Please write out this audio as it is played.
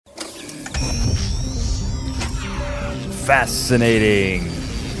fascinating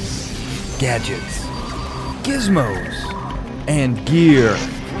gadgets, gizmos, and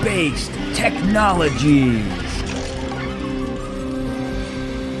gear-based technologies.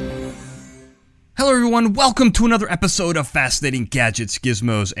 Hello everyone, welcome to another episode of Fascinating Gadgets,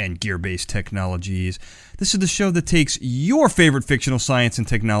 Gizmos, and Gear-Based Technologies. This is the show that takes your favorite fictional science and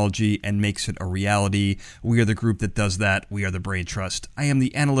technology and makes it a reality. We are the group that does that. We are the Brain Trust. I am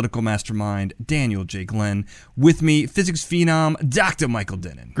the analytical mastermind, Daniel J. Glenn. With me, physics phenom, Dr. Michael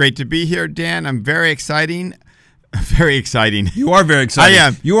Dennin. Great to be here, Dan. I'm very exciting. Very exciting. You are very excited. I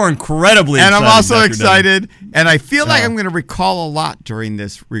am. You are incredibly excited. And I'm also Dr. excited, and I feel like I'm going to recall a lot during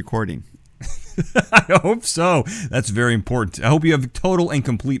this recording. I hope so. That's very important. I hope you have total and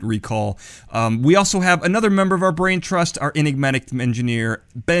complete recall. We also have another member of our Brain Trust, our enigmatic engineer,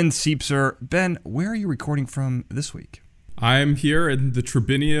 Ben Siepser. Ben, where are you recording from this week? I'm here in the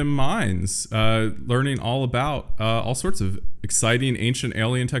Tribinium Mines, learning all about all sorts of exciting ancient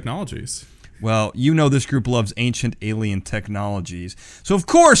alien technologies. Well, you know this group loves ancient alien technologies. So, of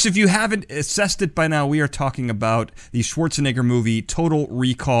course, if you haven't assessed it by now, we are talking about the Schwarzenegger movie, Total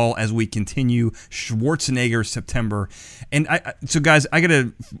Recall, as we continue Schwarzenegger September. And so, guys, I got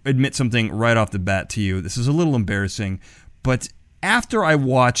to admit something right off the bat to you. This is a little embarrassing, but after I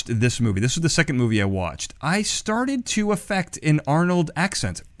watched this movie, this was the second movie I watched, I started to affect an Arnold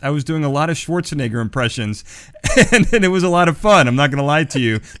accent. I was doing a lot of Schwarzenegger impressions, and it was a lot of fun. I'm not going to lie to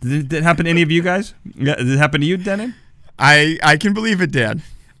you. Did it happen to any of you guys? Did it happen to you, Denon? I can believe it, Dan.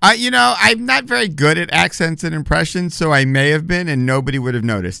 I'm not very good at accents and impressions, so I may have been, and nobody would have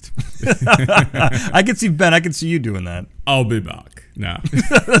noticed. I can see, Ben, I can see you doing that. I'll be back. No.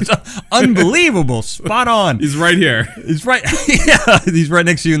 That's unbelievable. Spot on. He's right here. He's right. Yeah, he's right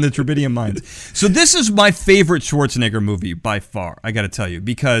next to you in the Tribinium Mines. So this is my favorite Schwarzenegger movie by far, I got to tell you,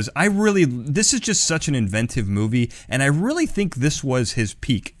 because this is just such an inventive movie, and I really think this was his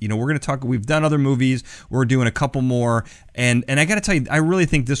peak. You know, we're going to talk, we've done other movies, we're doing a couple more, and I got to tell you, I really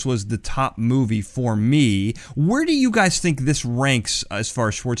think this was the top movie for me. Where do you guys think this ranks as far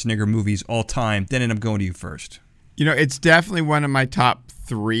as Schwarzenegger movies all time? Then I'm going to you first. You know, it's definitely one of my top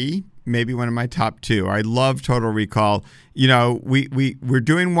three, maybe one of my top two. I love Total Recall. You know, we're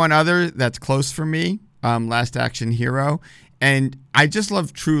doing one other that's close for me, Last Action Hero. And I just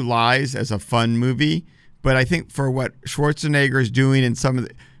love True Lies as a fun movie. But I think for what Schwarzenegger is doing and some of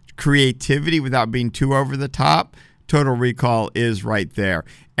the creativity without being too over the top, Total Recall is right there.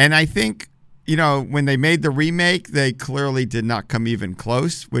 And I think, you know, when they made the remake, they clearly did not come even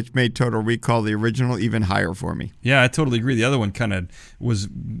close, which made Total Recall, the original, even higher for me. Yeah, I totally agree. The other one kind of was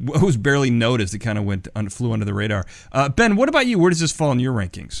barely noticed. It kind of flew under the radar. Ben, what about you? Where does this fall in your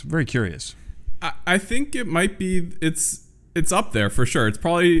rankings? Very curious. I think it might be, it's up there for sure. It's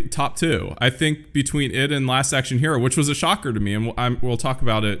probably top two. I think between it and Last Action Hero, which was a shocker to me, and we'll talk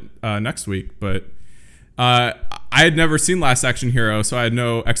about it next week, but I had never seen Last Action Hero, so I had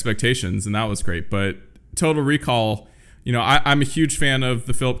no expectations, and that was great. But Total Recall, you know, I'm a huge fan of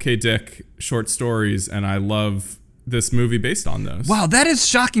the Philip K. Dick short stories, and I love this movie based on those. Wow, that is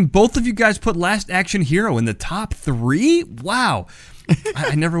shocking. Both of you guys put Last Action Hero in the top three? Wow.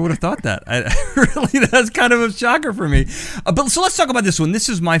 I never would have thought that. Really, that's kind of a shocker for me. But so let's talk about this one. This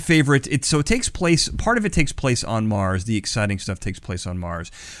is my favorite. It takes place. Part of it takes place on Mars. The exciting stuff takes place on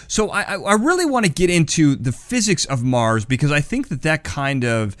Mars. So I really want to get into the physics of Mars because I think that kind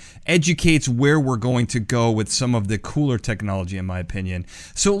of educates where we're going to go with some of the cooler technology, in my opinion.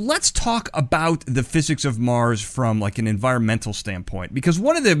 So let's talk about the physics of Mars from like an environmental standpoint, because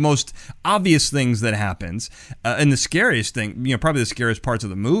one of the most obvious things that happens, and the scariest thing, you know, probably the scariest parts of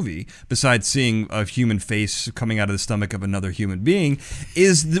the movie, besides seeing a human face coming out of the stomach of another human being,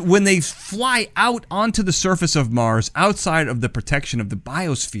 is when they fly out onto the surface of Mars, outside of the protection of the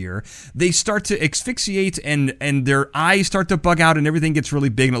biosphere, they start to asphyxiate and their eyes start to bug out and everything gets really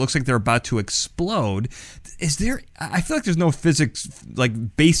big and it looks like they're about to explode. I feel like there's no physics,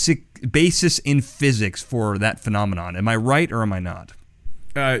 like basis in physics for that phenomenon. Am I right or am I not?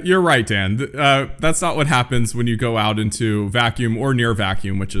 You're right, Dan. That's not what happens when you go out into vacuum or near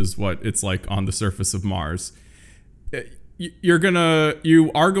vacuum, which is what it's like on the surface of Mars. You are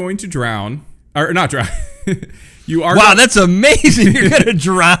going to drown, or not drown. Wow, that's amazing. You're going to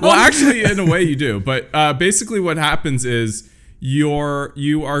drown. Well, actually, in a way, you do. But basically, what happens is you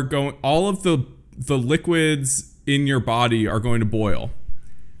are going. All of the liquids in your body are going to boil.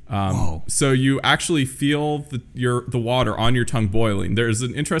 So you actually feel the water on your tongue boiling. There's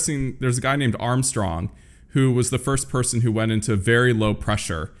a guy named Armstrong who was the first person who went into very low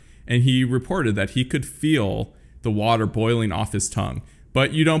pressure, and he reported that he could feel the water boiling off his tongue.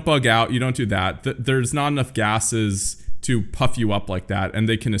 But you don't bug out, you don't do that. There's not enough gases to puff you up like that, and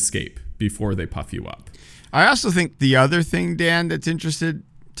they can escape before they puff you up. I also think the other thing, Dan, that's interesting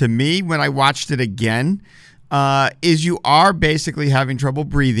to me when I watched it again is you are basically having trouble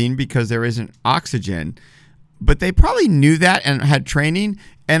breathing because there isn't oxygen. But they probably knew that and had training,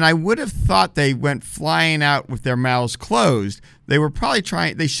 and I would have thought they went flying out with their mouths closed. They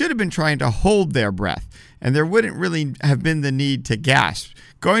should have been trying to hold their breath, and there wouldn't really have been the need to gasp.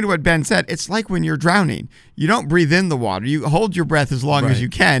 Going to what Ben said, it's like when you're drowning. You don't breathe in the water. You hold your breath as long as you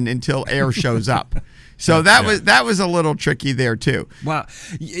can until air shows up. So that was a little tricky there too. Wow.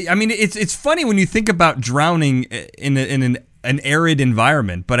 I mean, it's funny when you think about drowning in an arid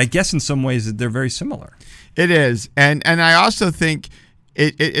environment, but I guess in some ways they're very similar. It is, and I also think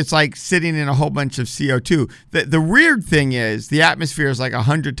it's like sitting in a whole bunch of CO2. The weird thing is the atmosphere is like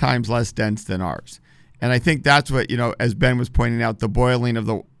 100 times less dense than ours, and I think that's what, as Ben was pointing out, the boiling of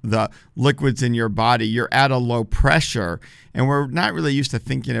the liquids in your body. You're at a low pressure, and we're not really used to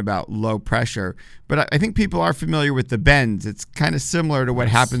thinking about low pressure. But I think people are familiar with the bends. It's kind of similar to what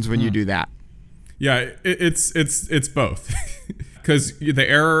happens when you do that. Yeah, it's both. Because the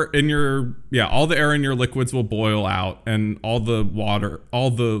air in all the air in your liquids will boil out, and all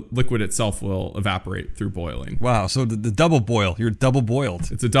the liquid itself will evaporate through boiling. Wow, so the double boil, you're double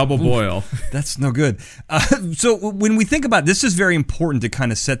boiled. It's a double boil. That's no good. So when we think about this, is very important to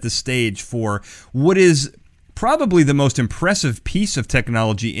kind of set the stage for what is probably the most impressive piece of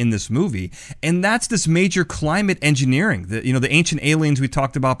technology in this movie, and that's this major climate engineering. The ancient aliens we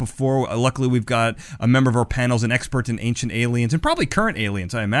talked about before. Luckily, we've got a member of our panel is an expert in ancient aliens and probably current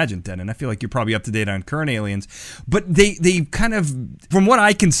aliens, I imagine, Denon. I feel like you're probably up to date on current aliens. But they kind of, from what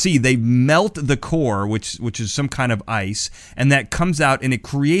I can see, they melt the core, which is some kind of ice, and that comes out and it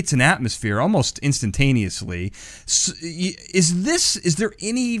creates an atmosphere almost instantaneously. So, is there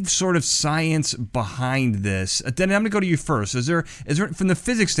any sort of science behind this? Then I'm going to go to you first. Is there from the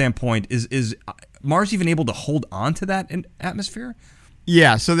physics standpoint, is Mars even able to hold on to that atmosphere?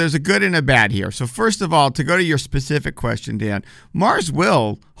 Yeah, so there's a good and a bad here. So first of all, to go to your specific question, Dan, Mars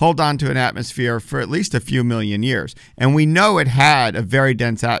will hold on to an atmosphere for at least a few million years. And we know it had a very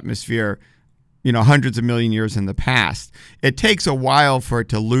dense atmosphere, hundreds of million years in the past. It takes a while for it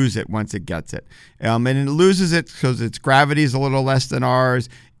to lose it once it gets it. And it loses it because its gravity is a little less than ours.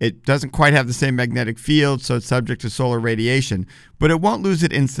 It doesn't quite have the same magnetic field, so it's subject to solar radiation, but it won't lose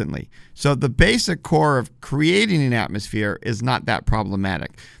it instantly. So the basic core of creating an atmosphere is not that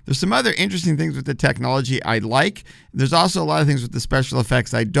problematic. There's some other interesting things with the technology I like. There's also a lot of things with the special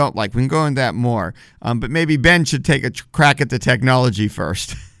effects I don't like. We can go into that more, but maybe Ben should take a crack at the technology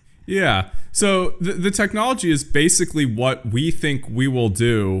first. Yeah. So the technology is basically what we think we will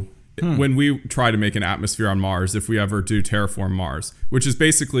do when we try to make an atmosphere on Mars, if we ever do terraform Mars, which is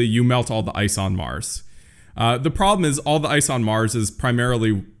basically you melt all the ice on Mars. The problem is all the ice on Mars is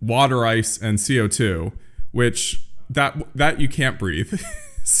primarily water ice and CO2, which that you can't breathe.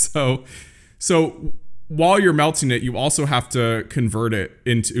 So while you're melting it, you also have to convert it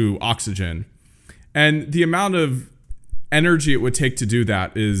into oxygen. And the amount of energy it would take to do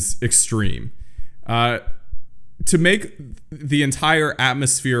that is extreme. To make the entire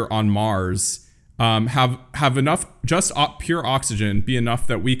atmosphere on Mars have enough, just pure oxygen, be enough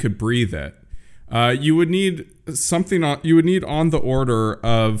that we could breathe it, you would need on the order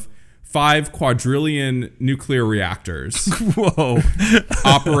of 5 quadrillion nuclear reactors. Whoa.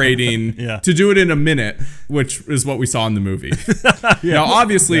 Operating to do it in a minute, which is what we saw in the movie. Now,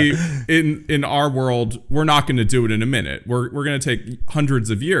 obviously, in our world, we're not going to do it in a minute. We're going to take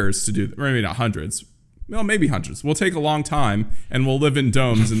hundreds of years to do, or maybe not hundreds. Well, maybe hundreds. We'll take a long time, and we'll live in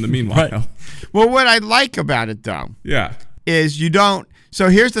domes in the meanwhile. Right. Well, what I like about it, though, is you don't. So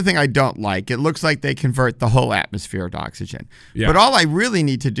here's the thing I don't like. It looks like they convert the whole atmosphere to oxygen. Yeah. But all I really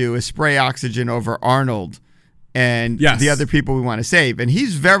need to do is spray oxygen over Arnold and the other people we want to save. And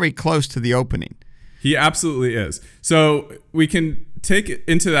he's very close to the opening. He absolutely is. So we can take it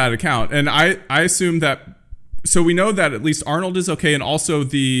into that account. And I assume that. So we know that at least Arnold is okay, and also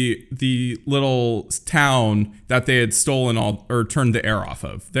the little town that they had stolen or turned the air off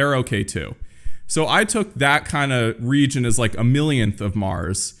of, they're okay too. So I took that kind of region as like a millionth of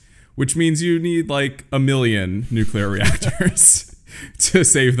Mars, which means you need like a million nuclear reactors to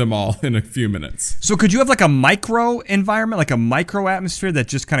save them all in a few minutes. So could you have like a micro environment, like a micro atmosphere that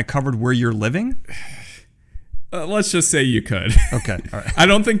just kind of covered where you're living? Let's just say you could. Okay, all right. I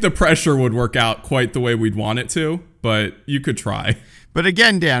don't think the pressure would work out quite the way we'd want it to, but you could try. But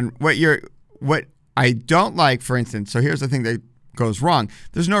again, Dan, what I don't like, for instance, so here's the thing that goes wrong.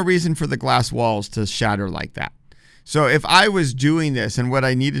 There's no reason for the glass walls to shatter like that. So if I was doing this and what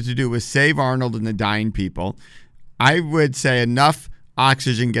I needed to do was save Arnold and the dying people, I would say enough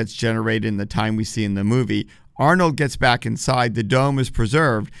oxygen gets generated in the time we see in the movie. Arnold gets back inside, the dome is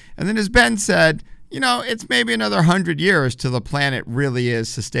preserved, and then as Ben said, it's maybe another 100 years till the planet really is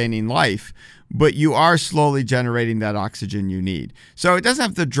sustaining life, but you are slowly generating that oxygen you need. So it doesn't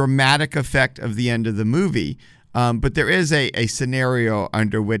have the dramatic effect of the end of the movie, but there is a scenario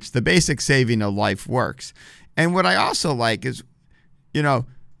under which the basic saving of life works. And what I also like is,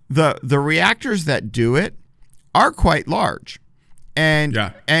 the reactors that do it are quite large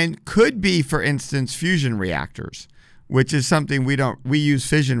and could be, for instance, fusion reactors, which is something we use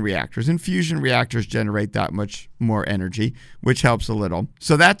fission reactors, and fusion reactors generate that much more energy, which helps a little.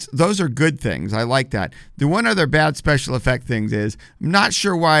 So those are good things. I like that. The one other bad special effect thing is I'm not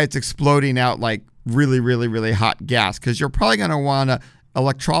sure why it's exploding out like really, really, really hot gas, because you're probably going to want to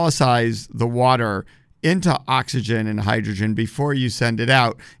electrolyze the water into oxygen and hydrogen before you send it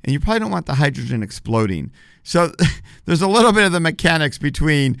out, and you probably don't want the hydrogen exploding. So there's a little bit of the mechanics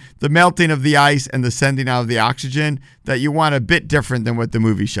between the melting of the ice and the sending out of the oxygen that you want a bit different than what the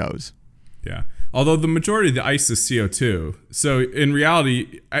movie shows. Yeah. Although the majority of the ice is CO2. So in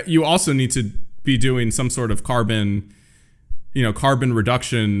reality, you also need to be doing some sort of carbon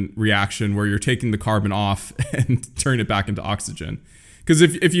reduction reaction where you're taking the carbon off and turning it back into oxygen. Because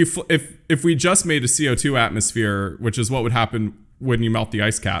if we just made a CO2 atmosphere, which is what would happen when you melt the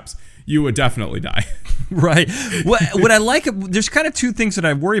ice caps, you would definitely die. Right. What I like, there's kind of two things that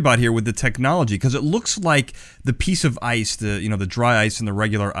I worry about here with the technology, because it looks like the piece of ice, the dry ice and the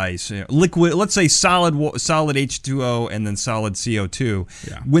regular ice, liquid, let's say solid H2O and then solid CO2.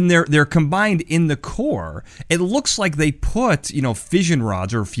 Yeah. When they're combined in the core, it looks like they put fission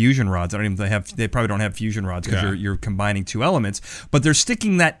rods or fusion rods. I don't even they probably don't have fusion rods because you're combining two elements, but they're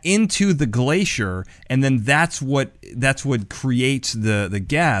sticking that into the glacier, and then that's what creates the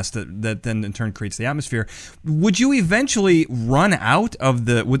gas that then in turn creates the atmosphere. Would you eventually run out of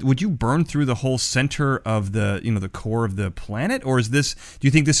would you burn through the whole center of the core of the planet, or do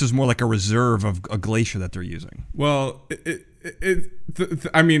you think this is more like a reserve of a glacier that they're using? Well, the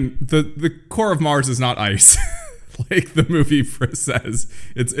core of Mars is not ice. Like the movie says,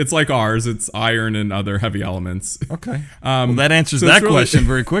 it's like ours. It's iron and other heavy elements. Okay. Well, that answers that question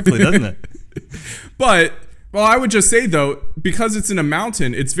very quickly, doesn't it? But I would just say, though, because it's in a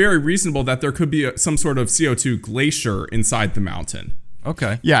mountain, it's very reasonable that there could be some sort of CO2 glacier inside the mountain.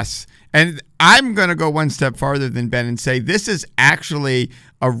 Okay. Yes. And I'm going to go one step farther than Ben and say this is actually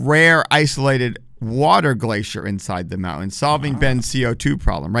a rare, isolated water glacier inside the mountain, solving Ben's CO2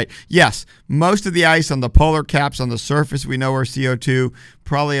 problem, right? Yes, most of the ice on the polar caps on the surface we know are CO2.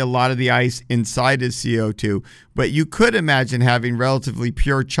 Probably a lot of the ice inside is CO2. But you could imagine having relatively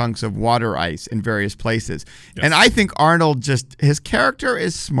pure chunks of water ice in various places. Yes. And I think Arnold his character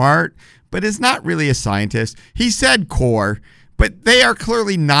is smart, but is not really a scientist. He said core, but they are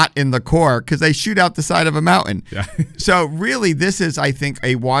clearly not in the core because they shoot out the side of a mountain. Yeah. So really, this is, I think,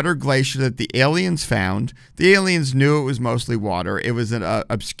 a water glacier that the aliens found. The aliens knew it was mostly water. It was an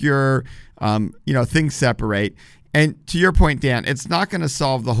obscure, things separate. And to your point, Dan, it's not going to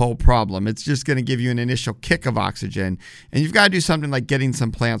solve the whole problem. It's just going to give you an initial kick of oxygen. And you've got to do something like getting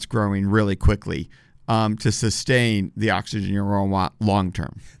some plants growing really quickly to sustain the oxygen you want long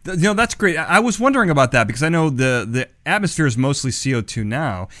term. That's great. I was wondering about that because I know the atmosphere is mostly CO2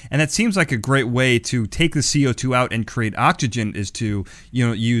 now, and it seems like a great way to take the CO2 out and create oxygen is to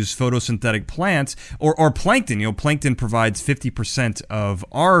use photosynthetic plants or plankton. Plankton provides 50% of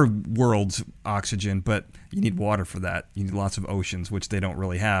our world's oxygen, but you need water for that. You need lots of oceans, which they don't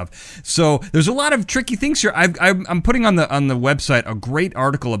really have. So there's a lot of tricky things here. I'm putting on the website a great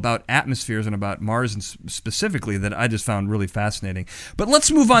article about atmospheres and about Mars and specifically that I just found really fascinating. But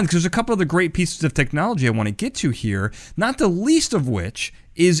let's move on because there's a couple of the great pieces of technology I want to get to here, not the least of which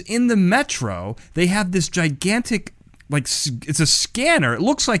is in the metro. They have this gigantic, it's a scanner. It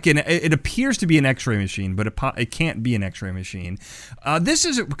looks like it appears to be an X-ray machine, but it can't be an X-ray machine. This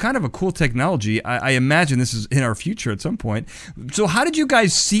is kind of a cool technology. I imagine this is in our future at some point. So how did you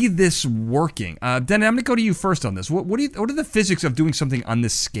guys see this working? Dan, I'm going to go to you first on this. What are the physics of doing something on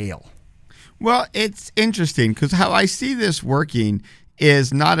this scale? Well, it's interesting because how I see this working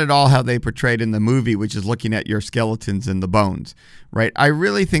is not at all how they portrayed in the movie, which is looking at your skeletons and the bones, right? I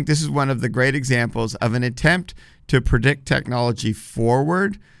really think this is one of the great examples of an attempt to predict technology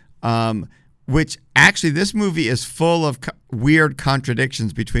forward, which actually this movie is full of weird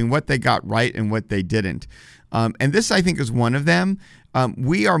contradictions between what they got right and what they didn't. And this, I think, is one of them.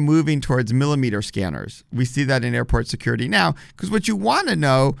 We are moving towards millimeter scanners. We see that in airport security now because what you want to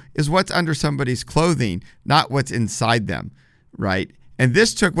know is what's under somebody's clothing, not what's inside them, right? And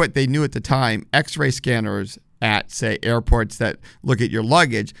this took what they knew at the time, X-ray scanners, at, say, airports that look at your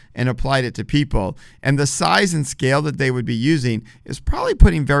luggage and applied it to people. And the size and scale that they would be using is probably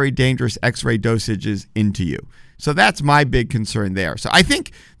putting very dangerous X-ray dosages into you. So that's my big concern there. So I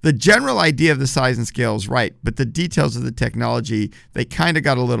think the general idea of the size and scale is right, but the details of the technology, they kind of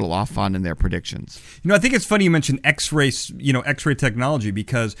got a little off on in their predictions. I think it's funny you mentioned X-ray technology,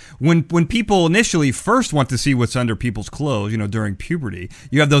 because when people initially first want to see what's under people's clothes, during puberty,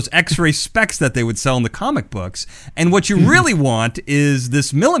 you have those X-ray specs that they would sell in the comic books, and what you really want is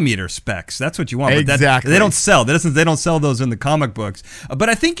this millimeter specs. That's what you want. Exactly. But they don't sell. They don't sell those in the comic books. But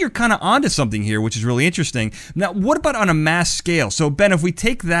I think you're kind of onto something here, which is really interesting. Now, what about on a mass scale? So, Ben, if we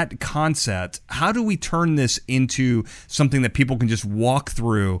take that concept, how do we turn this into something that people can just walk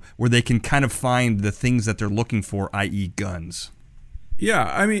through where they can kind of find the things that they're looking for, i.e. guns? Yeah,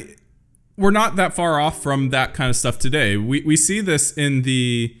 I mean, we're not that far off from that kind of stuff today. We see this in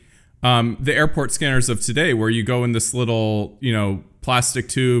the airport scanners of today, where you go in this little, plastic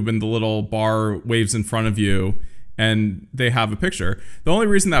tube and the little bar waves in front of you, and they have a picture. The only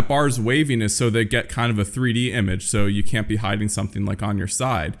reason that bar is waving is so they get kind of a 3D image, so you can't be hiding something like on your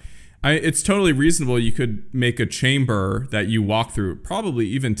side. It's totally reasonable. You could make a chamber that you walk through, probably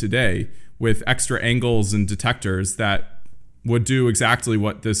even today, with extra angles and detectors that would do exactly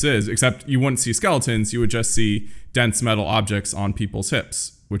what this is, except you wouldn't see skeletons. You would just see dense metal objects on people's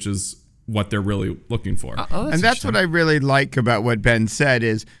hips, which is what they're really looking for. And that's what I really like about what Ben said,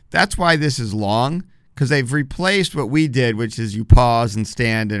 is that's why this is long, because they've replaced what we did, which is you pause and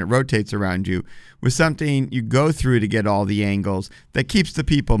stand and it rotates around you, with something you go through to get all the angles that keeps the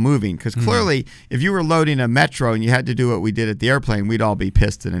people moving. Because clearly, if you were loading a metro and you had to do what we did at the airplane, we'd all be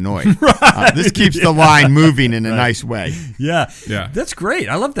pissed and annoyed. Right. This keeps the line moving in a nice way. Yeah. That's great.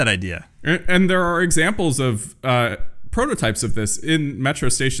 I love that idea. And there are examples of prototypes of this in metro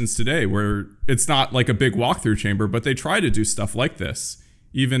stations today, where it's not like a big walkthrough chamber, but they try to do stuff like this,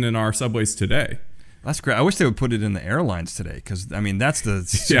 even in our subways today. That's great. I wish they would put it in the airlines today, because, that's the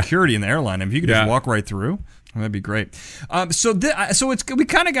security in the airline. If you could just walk right through, that'd be great. So we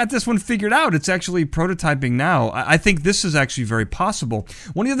kind of got this one figured out. It's actually prototyping now. I think this is actually very possible.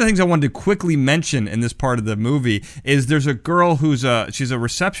 One of the other things I wanted to quickly mention in this part of the movie is there's a girl she's a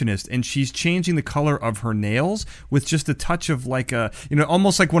receptionist, and she's changing the color of her nails with just a touch of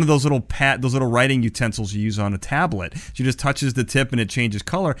almost like one of those little writing utensils you use on a tablet. She just touches the tip and it changes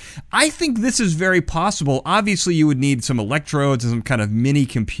color. I think this is very possible. Obviously, you would need some electrodes and some kind of mini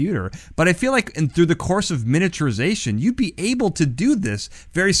computer, but I feel like through the course of miniaturization, you'd be able to do this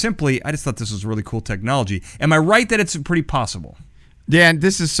very simply. I just thought this was really cool technology. Am I right that it's pretty possible? Dan,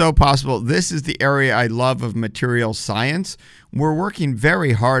 this is so possible. This is the area I love of material science. We're working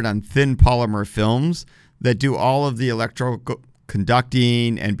very hard on thin polymer films that do all of the electrical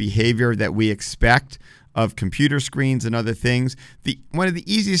conducting and behavior that we expect of computer screens and other things. One of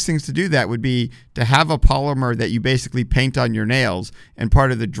the easiest things to do that would be to have a polymer that you basically paint on your nails, and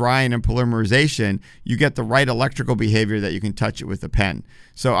part of the drying and polymerization, you get the right electrical behavior that you can touch it with a pen.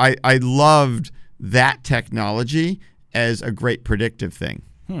 So I loved that technology as a great predictive thing.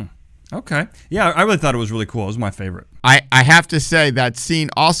 Okay. Yeah, I really thought it was really cool. It was my favorite. I have to say that scene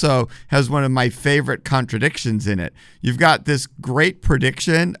also has one of my favorite contradictions in it. You've got this great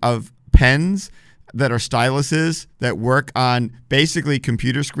prediction of pens that are styluses that work on basically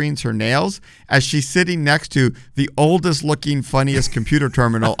computer screens, her nails, as she's sitting next to the oldest looking, funniest computer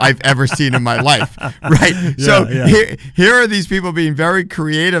terminal I've ever seen in my life, right? Here are these people being very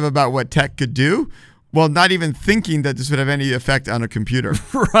creative about what tech could do, while not even thinking that this would have any effect on a computer.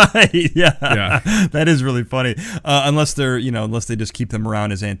 Right, yeah. That is really funny. Unless they just keep them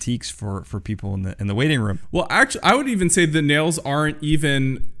around as antiques for people in the waiting room. Well, actually, I would even say the nails aren't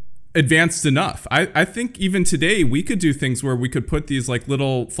even advanced enough. I think even today we could do things where we could put these like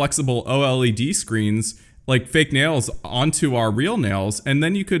little flexible OLED screens, like fake nails, onto our real nails, and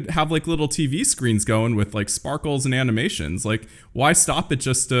then you could have like little TV screens going with like sparkles and animations. Like, why stop at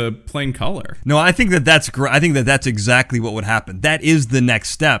just a plain color? No, I think that's great. I think that's exactly what would happen. That is the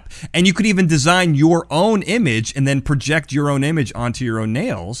next step. And you could even design your own image and then project your own image onto your own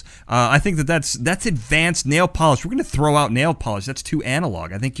nails. I think that's advanced nail polish. We're going to throw out nail polish. That's too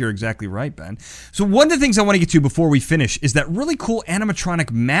analog. I think you're exactly right, Ben. So one of the things I want to get to before we finish is that really cool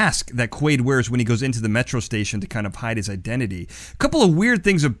animatronic mask that Quaid wears when he goes into the metro station to kind of hide his identity. A couple of weird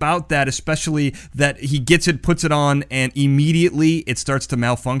things about that, especially that he gets it, puts it on, and immediately it starts to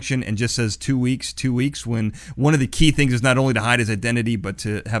malfunction and just says 2 weeks, when one of the key things is not only to hide his identity, but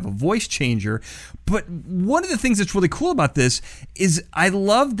to have a voice changer. But one of the things that's really cool about this is I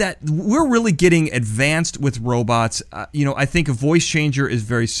love that we're really getting advanced with robots. I think a voice changer is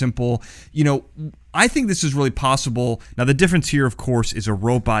very simple. I think this is really possible. Now, the difference here, of course, is a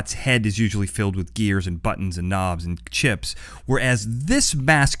robot's head is usually filled with gears and buttons and knobs and chips, whereas this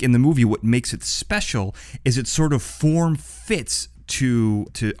mask in the movie, what makes it special is it sort of form fits to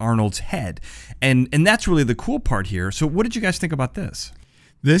Arnold's head. And that's really the cool part here. So what did you guys think about this?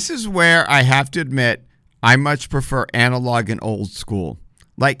 This is where I have to admit I much prefer analog and old school.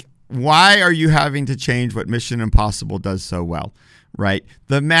 Like, why are you having to change what Mission Impossible does so well? Right?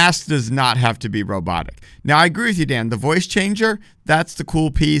 The mask does not have to be robotic. Now, I agree with you, Dan. The voice changer, that's the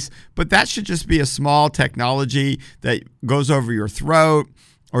cool piece, but that should just be a small technology that goes over your throat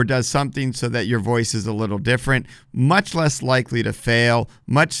or does something so that your voice is a little different, much less likely to fail,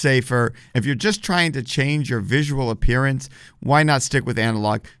 much safer. If you're just trying to change your visual appearance, why not stick with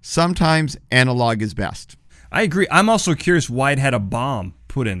analog? Sometimes analog is best. I agree. I'm also curious why it had a bomb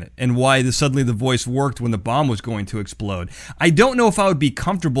put in it and why suddenly the voice worked when the bomb was going to explode. I don't know if I would be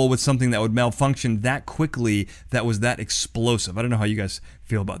comfortable with something that would malfunction that quickly that was that explosive. I don't know how you guys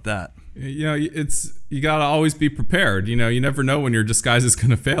feel about that. You gotta always be prepared. You never know when your disguise is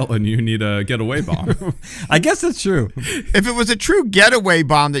gonna fail and you need a getaway bomb. I guess that's true. If it was a true getaway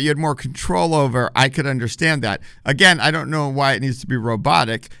bomb that you had more control over, I could understand that. Again, I don't know why it needs to be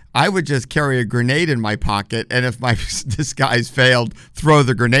robotic. I would just carry a grenade in my pocket, and if my disguise failed, throw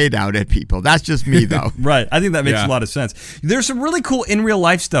the grenade out at people. That's just me, though. Right. I think that makes a lot of sense. There's some really cool in real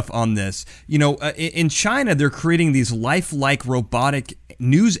life stuff on this. In China, they're creating these lifelike robotic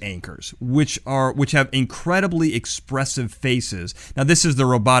news anchors, which have incredibly expressive faces. Now, this is the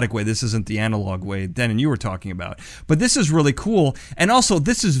robotic way. This isn't the analog way Dan and you were talking about. But this is really cool. And also,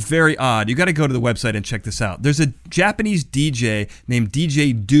 this is very odd. You got to go to the website and check this out. There's a Japanese DJ named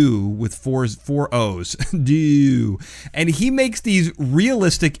DJ Do with four O's. Do. And he makes these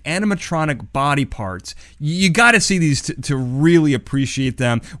realistic animatronic body parts. You got to see these to really appreciate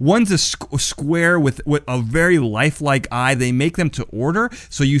them. One's a square with a very lifelike eye. They make them to order.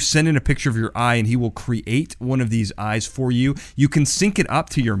 So you send in a picture of your eye and he will create one of these eyes for you. You can sync it up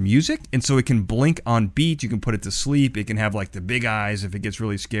to your music, and so it can blink on beat. You can put it to sleep. It can have like the big eyes if it gets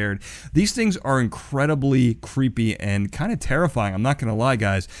really scared. These things are incredibly creepy and kind of terrifying. I'm not going to lie,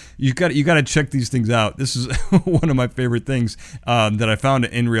 guys. You got to check these things out. This is one of my favorite things that I found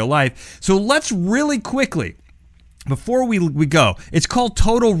in real life. So let's really quickly, before we go, it's called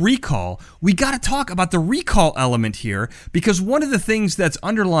Total Recall. We got to talk about the recall element here, because one of the things that's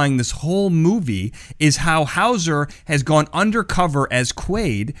underlying this whole movie is how Hauser has gone undercover as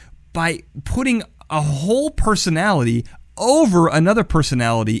Quaid by putting a whole personality over another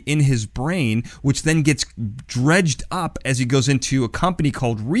personality in his brain, which then gets dredged up as he goes into a company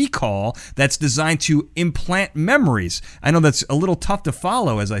called Recall that's designed to implant memories. I know that's a little tough to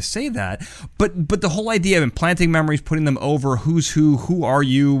follow as I say that, but the whole idea of implanting memories, putting them over who's who are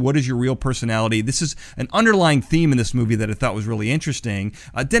you, what is your real personality, this is an underlying theme in this movie that I thought was really interesting.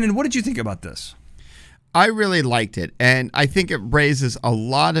 Denon, what did you think about this? I really liked it, and I think it raises a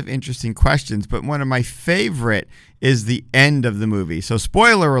lot of interesting questions, but one of my favorite is the end of the movie. So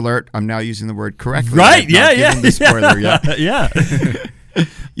spoiler alert, I'm now using the word correctly. Right, yeah. The spoiler yet. Yeah.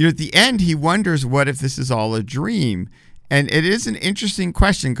 At the end, he wonders, what if this is all a dream? And it is an interesting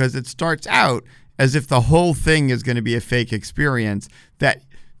question because it starts out as if the whole thing is going to be a fake experience. But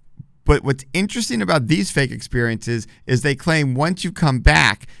what's interesting about these fake experiences is they claim once you come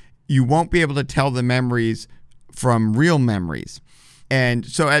back, you won't be able to tell the memories from real memories. And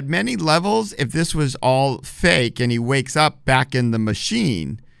so at many levels, if this was all fake and he wakes up back in the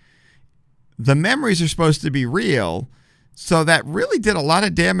machine, the memories are supposed to be real. So that really did a lot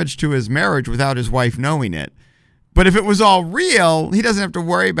of damage to his marriage without his wife knowing it. But if it was all real, he doesn't have to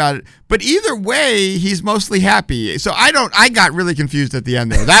worry about it. But either way, he's mostly happy. So I got really confused at the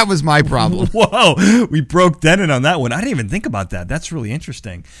end there. That was my problem. Whoa, we broke Denon on that one. I didn't even think about that. That's really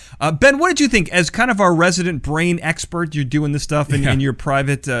interesting. Ben, what did you think? As kind of our resident brain expert, you're doing this stuff in your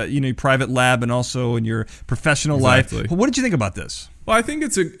private, private lab and also in your professional life. What did you think about this? Well, I think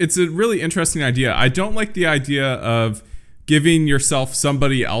it's a really interesting idea. I don't like the idea of giving yourself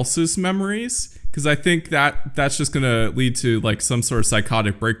somebody else's memories, because I think that's just going to lead to like some sort of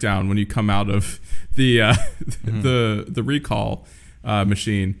psychotic breakdown when you come out of the the recall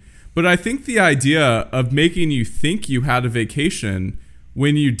machine. But I think the idea of making you think you had a vacation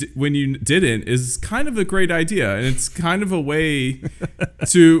when you didn't is kind of a great idea, and it's kind of a way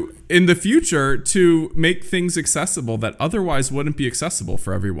to in the future to make things accessible that otherwise wouldn't be accessible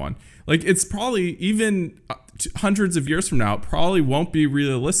for everyone. Like, it's probably even hundreds of years from now, it probably won't be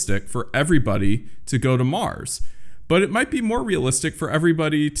realistic for everybody to go to Mars. But it might be more realistic for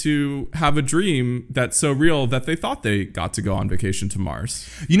everybody to have a dream that's so real that they thought they got to go on vacation to Mars.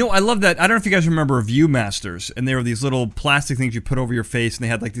 You know, I love that. I don't know if you guys remember Viewmasters, and they were these little plastic things you put over your face, and they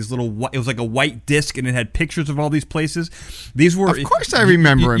had like these little, it was like a white disc, and it had pictures of all these places. These were, of course, I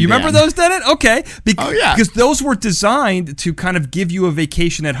remember them. You remember those, Dennis? Okay. Oh, yeah. Because those were designed to kind of give you a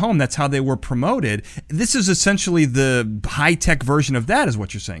vacation at home. That's how they were promoted. This is essentially the high-tech version of that, is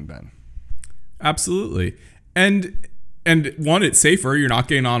what you're saying, Ben. Absolutely. And one, it's safer. You're not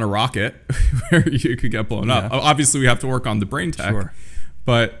getting on a rocket where you could get blown up. Obviously, we have to work on the brain tech. Sure.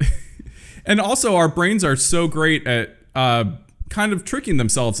 But, and also our brains are so great at kind of tricking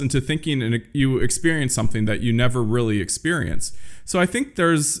themselves into thinking and you experience something that you never really experienced. So I think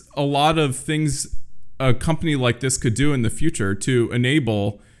there's a lot of things a company like this could do in the future to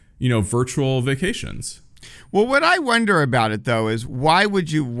enable, virtual vacations. Well, what I wonder about it, though, is why would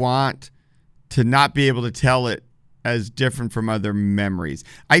you want to not be able to tell it as different from other memories?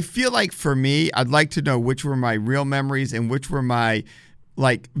 I feel like for me, I'd like to know which were my real memories and which were my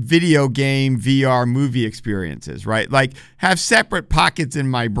video game VR movie experiences, right? Like have separate pockets in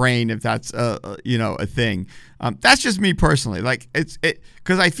my brain if that's a thing. That's just me personally. Like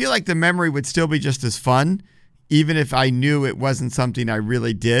because I feel like the memory would still be just as fun, even if I knew it wasn't something I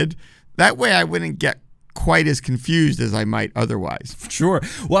really did. That way, I wouldn't get quite as confused as I might otherwise. Sure.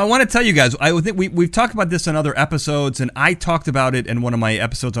 Well, I want to tell you guys, I think we've talked about this in other episodes, and I talked about it in one of my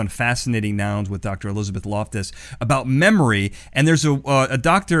episodes on Fascinating Nouns with Dr. Elizabeth Loftus about memory. And there's a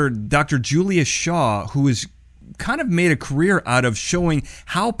doctor, Dr. Julia Shaw, who is kind of made a career out of showing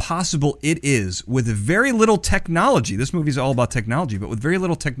how possible it is with very little technology. This movie is all about technology, but with very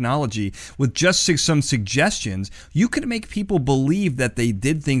little technology, with just some suggestions, you could make people believe that they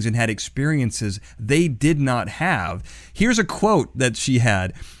did things and had experiences they did not have. Here's a quote that she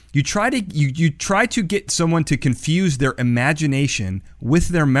had. You try to get someone to confuse their imagination with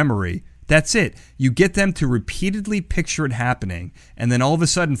their memory. That's it. You get them to repeatedly picture it happening, and then all of a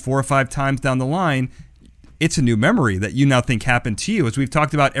sudden, 4 or 5 times down the line, it's a new memory that you now think happened to you. As we've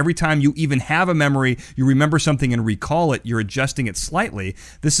talked about, every time you even have a memory, you remember something and recall it, you're adjusting it slightly.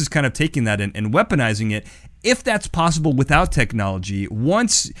 This is kind of taking that and weaponizing it. If that's possible without technology,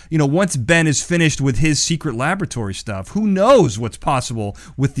 once Ben is finished with his secret laboratory stuff, who knows what's possible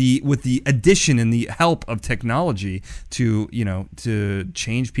with the addition and the help of technology to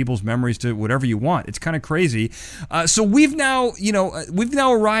change people's memories to whatever you want. It's kind of crazy. So we've now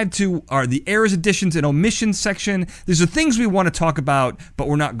arrived to the errors, additions, and omissions section. There's the things we want to talk about, but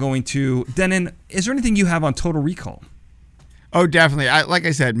we're not going to. Denon, is there anything you have on Total Recall? Oh, definitely. Like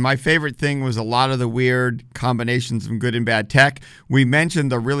I said, my favorite thing was a lot of the weird combinations of good and bad tech. We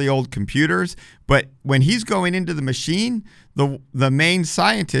mentioned the really old computers, but when he's going into the machine, the main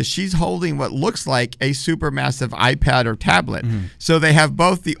scientist, she's holding what looks like a supermassive iPad or tablet. Mm-hmm. So they have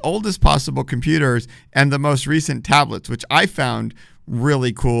both the oldest possible computers and the most recent tablets, which I found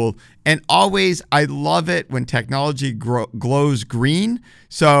really cool. And always, I love it when technology glows green.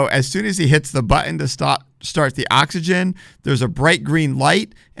 So as soon as he hits the button to start the oxygen, there's a bright green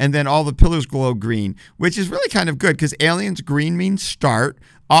light, and then all the pillars glow green, which is really kind of good because Aliens green means start.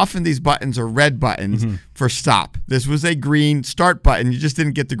 Often these buttons are red buttons for stop. This was a green start button. You just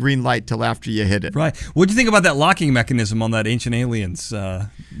didn't get the green light till after you hit it. Right. What do you think about that locking mechanism on that Ancient Aliens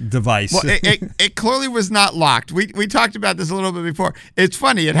device? Well, it clearly was not locked. We talked about this a little bit before. It's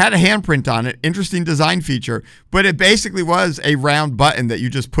funny. It had a handprint on it. Interesting design feature. But it basically was a round button that you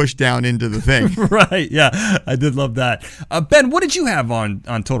just push down into the thing. Right. Yeah. I did love that. Ben, what did you have on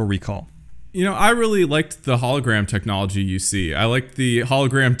Total Recall? I really liked the hologram technology you see. I liked the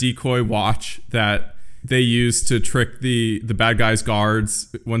hologram decoy watch that they use to trick the bad guys'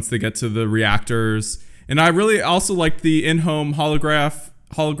 guards once they get to the reactors. And I really also liked the in-home holographic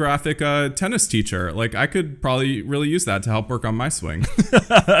tennis teacher. Like, I could probably really use that to help work on my swing.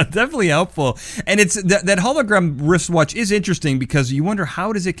 Definitely helpful. And it's that hologram wristwatch is interesting because you wonder,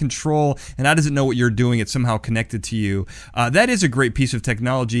 how does it control and how does it know what you're doing? It's somehow connected to you. That is a great piece of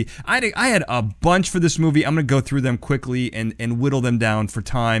technology. I had a bunch for this movie. I'm going to go through them quickly and whittle them down for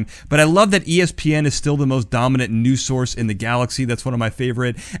time. But I love that ESPN is still the most dominant news source in the galaxy. That's one of my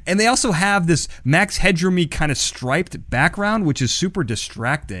favorite. And they also have this Max Headroomy kind of striped background, which is super distracting.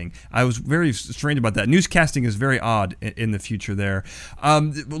 I was very strange about that. Newscasting is very odd in the future there.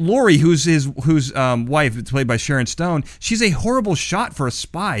 Lori, who's his wife, played by Sharon Stone, she's a horrible shot for a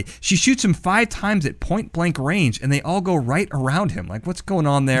spy. She shoots him 5 times at point blank range, and they all go right around him. Like, what's going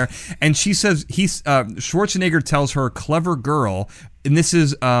on there? And she says Schwarzenegger tells her, "Clever girl." And this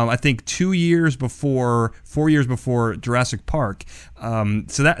is, I think, 4 years before Jurassic Park.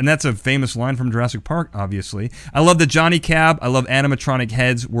 That's a famous line from Jurassic Park, obviously. I love the Johnny Cab. I love animatronic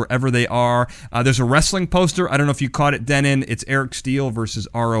heads wherever they are. There's a wrestling poster. I don't know if you caught it, Denon. It's Eric Steele versus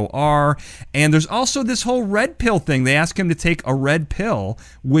ROR. And there's also this whole red pill thing. They ask him to take a red pill,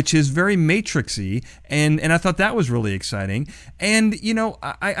 which is very Matrixy, and I thought that was really exciting. And,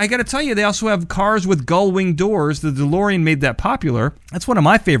 I got to tell you, they also have cars with gull wing doors. The DeLorean made that popular. That's one of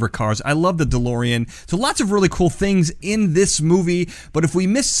my favorite cars. I love the DeLorean. So lots of really cool things in this movie. But if we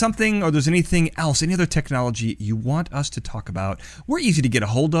missed something or there's anything else, any other technology you want us to talk about, we're easy to get a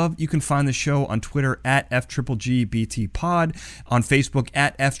hold of. You can find the show on Twitter at FGGBTPod, on Facebook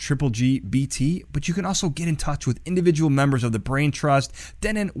at FGGBT, but you can also get in touch with individual members of the Brain Trust.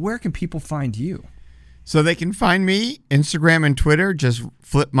 Denon, where can people find you? So they can find me, Instagram and Twitter. Just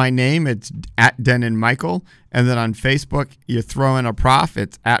flip my name. It's at Denon Michael. And then on Facebook, you throw in a prof.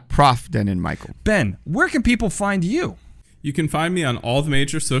 It's at Prof Denon Michael. Ben, where can people find you? You can find me on all the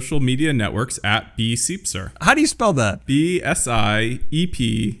major social media networks at BSiepser. How do you spell that? BSIEPSER.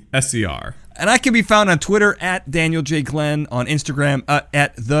 And I can be found on Twitter at Daniel J. Glenn, on Instagram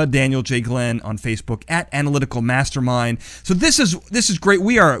at the Daniel J. Glenn, on Facebook at Analytical Mastermind. So this is great.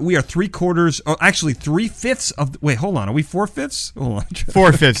 We are 3/5 of. Wait, hold on. Are we 4/5? Hold on.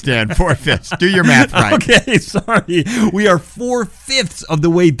 4/5, Dan. 4/5. Do your math right. Okay, sorry. We are 4/5 of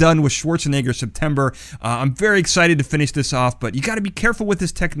the way done with Schwarzenegger September. I'm very excited to finish this off, but you got to be careful with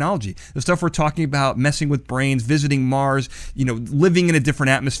this technology. The stuff we're talking about, messing with brains, visiting Mars, living in a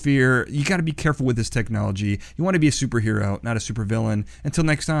different atmosphere. You got to be careful with this technology. You want to be a superhero, not a supervillain. Until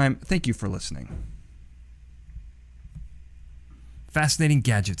next time, thank you for listening. Fascinating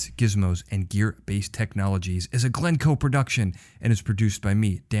Gadgets, Gizmos, and Gear-Based Technologies is a Glencoe production and is produced by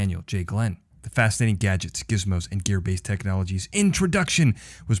me, Daniel J. Glenn. The Fascinating Gadgets, Gizmos, and Gear-Based Technologies introduction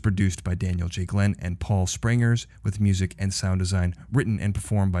was produced by Daniel J. Glenn and Paul Sprangers, with music and sound design written and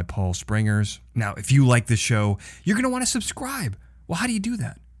performed by Paul Sprangers. Now, if you like this show, you're going to want to subscribe. Well, how do you do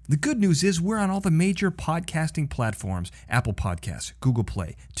that? The good news is we're on all the major podcasting platforms: Apple Podcasts, Google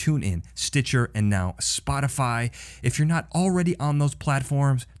Play, TuneIn, Stitcher, and now Spotify. If you're not already on those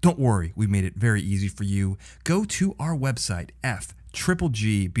platforms, don't worry. We made it very easy for you. Go to our website,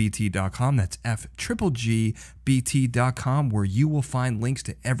 FGGBT.com. That's FGGBT.com, where you will find links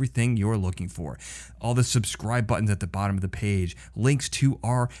to everything you're looking for. All the subscribe buttons at the bottom of the page. Links to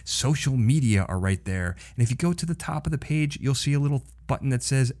our social media are right there. And if you go to the top of the page, you'll see a little button that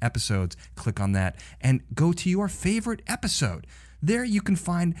says episodes. Click on that and go to your favorite episode. There you can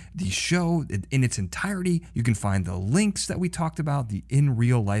find the show in its entirety. You can find the links that we talked about, the in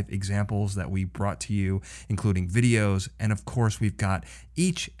real life examples that we brought to you, including videos. And of course, we've got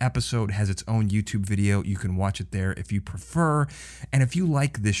each episode has its own YouTube video. You can watch it there if you prefer. And if you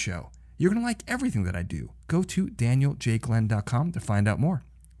like this show, you're going to like everything that I do. Go to danieljglenn.com to find out more.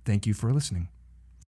 Thank you for listening.